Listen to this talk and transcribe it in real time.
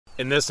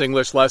In this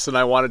English lesson,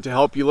 I wanted to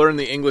help you learn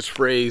the English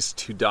phrase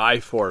to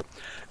die for.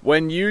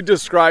 When you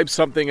describe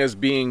something as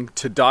being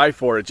to die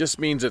for, it just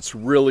means it's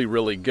really,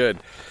 really good.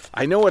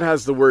 I know it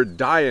has the word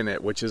die in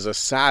it, which is a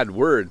sad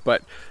word,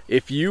 but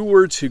if you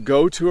were to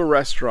go to a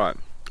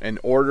restaurant and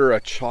order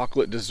a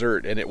chocolate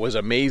dessert and it was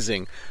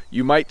amazing,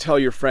 you might tell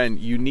your friend,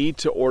 you need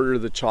to order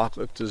the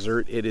chocolate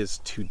dessert. It is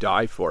to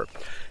die for.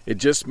 It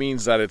just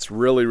means that it's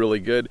really, really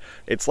good.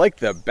 It's like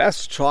the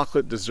best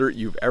chocolate dessert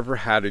you've ever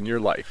had in your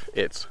life.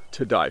 It's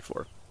to die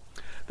for.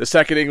 The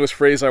second English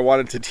phrase I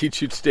wanted to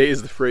teach you today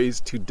is the phrase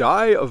to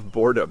die of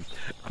boredom.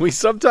 We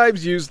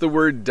sometimes use the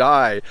word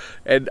die,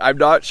 and I'm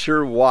not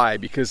sure why,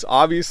 because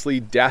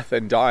obviously death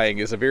and dying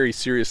is a very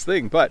serious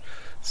thing, but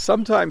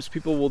sometimes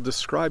people will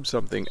describe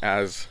something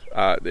as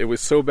it was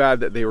so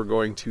bad that they were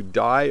going to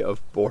die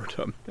of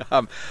boredom.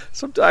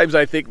 Sometimes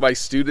I think my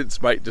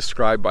students might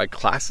describe my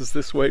classes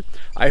this way.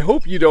 I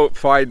hope you don't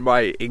find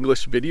my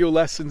English video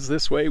lessons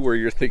this way, where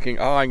you're thinking,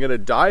 oh, I'm going to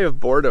die of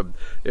boredom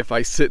if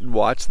I sit and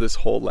watch this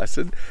whole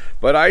lesson.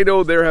 But I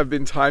know there have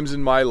been times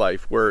in my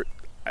life where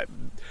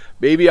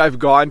maybe I've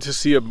gone to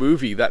see a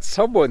movie that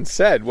someone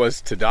said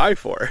was to die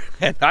for,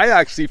 and I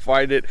actually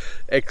find it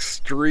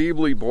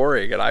extremely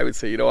boring, and I would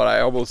say, you know what,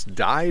 I almost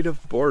died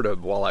of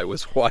boredom while I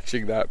was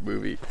watching that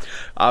movie.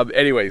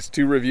 Anyways,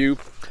 to review,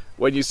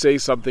 when you say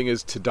something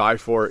is to die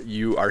for,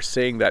 you are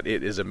saying that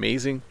it is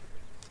amazing.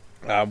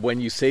 When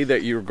you say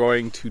that you're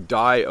going to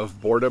die of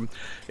boredom,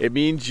 it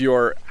means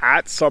you're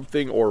at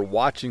something or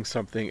watching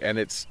something and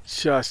it's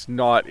just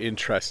not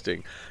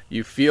interesting.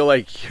 You feel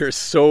like you're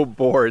so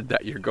bored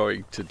that you're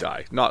going to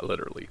die. Not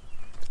literally.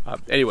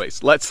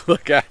 Anyways, let's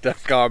look at a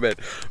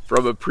comment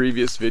from a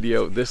previous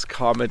video. This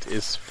comment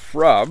is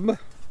from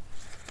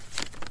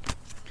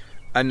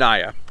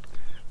Anaya.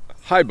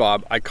 Hi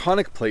Bob,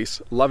 iconic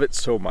place, love it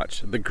so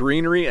much. The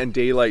greenery and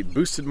daylight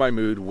boosted my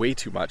mood way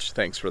too much.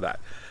 Thanks for that.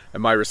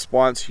 And my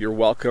response, you're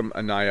welcome,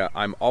 Anaya.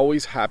 I'm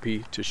always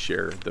happy to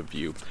share the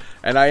view.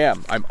 And I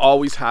am. I'm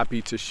always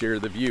happy to share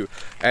the view.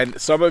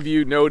 And some of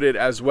you noted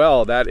as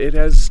well that it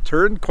has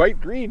turned quite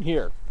green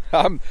here.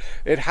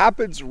 It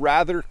happens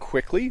rather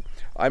quickly.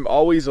 I'm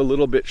always a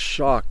little bit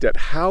shocked at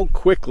how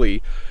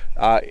quickly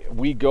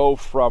we go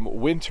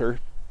from winter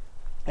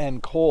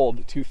and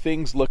cold to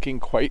things looking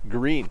quite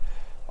green.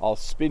 I'll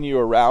spin you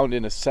around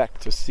in a sec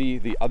to see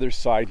the other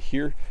side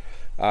here.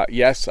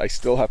 Yes, I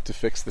still have to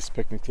fix this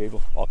picnic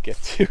table. I'll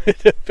get to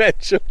it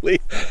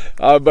eventually.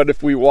 But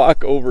if we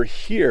walk over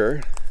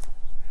here,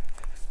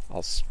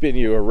 I'll spin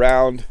you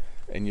around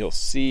and you'll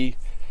see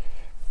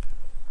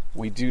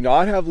we do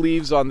not have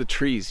leaves on the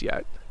trees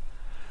yet,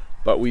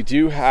 but we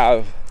do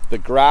have the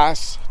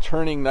grass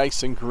turning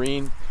nice and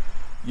green.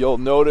 You'll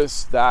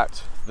notice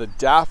that the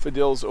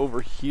daffodils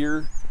over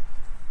here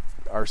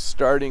are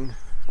starting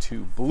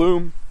to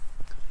bloom.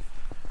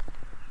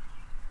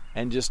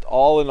 And just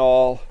all in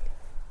all,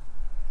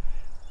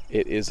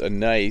 it is a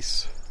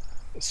nice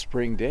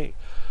spring day.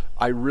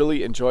 I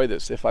really enjoy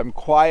this. If I'm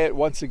quiet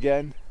once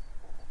again,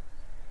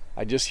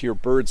 I just hear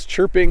birds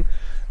chirping.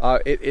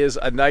 It is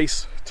a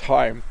nice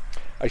time.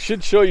 I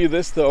should show you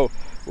this though.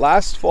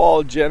 Last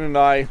fall, Jen and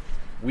I,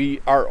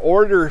 our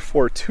order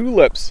for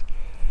tulips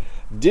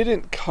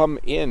didn't come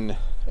in.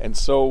 And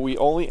so we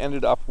only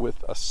ended up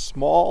with a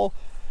small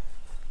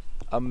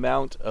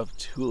amount of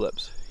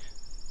tulips.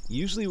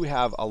 Usually we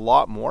have a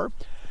lot more.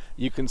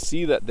 You can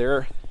see that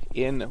they're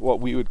in what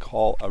we would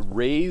call a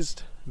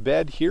raised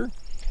bed here,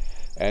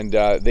 and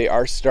they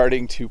are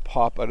starting to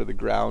pop out of the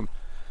ground,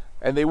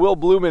 and they will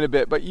bloom in a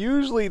bit, but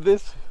usually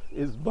this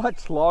is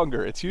much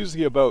longer. It's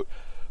usually about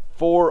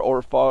 4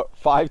 or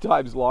 5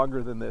 times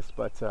longer than this,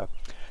 but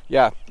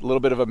yeah, a little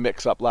bit of a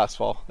mix-up last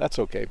fall. That's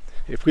okay.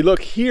 If we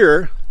look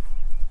here,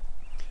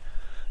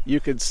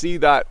 you can see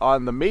that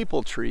on the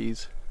maple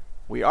trees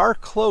we are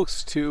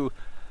close to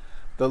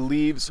the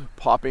leaves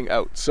popping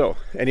out. So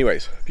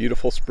anyways,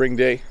 beautiful spring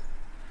day.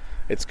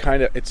 It's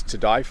to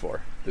die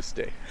for this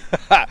day.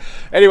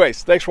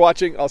 Anyways, thanks for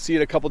watching. I'll see you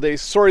in a couple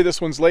days. Sorry this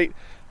one's late.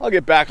 I'll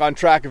get back on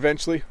track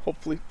eventually,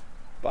 hopefully.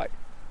 Bye.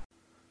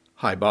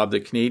 Hi, Bob the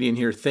Canadian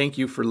here. Thank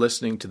you for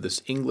listening to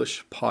this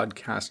English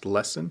podcast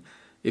lesson.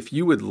 If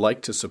you would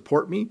like to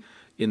support me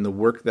in the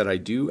work that I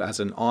do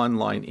as an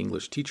online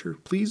English teacher,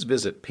 please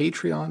visit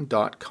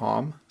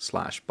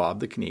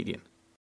patreon.com/BobTheCanadian.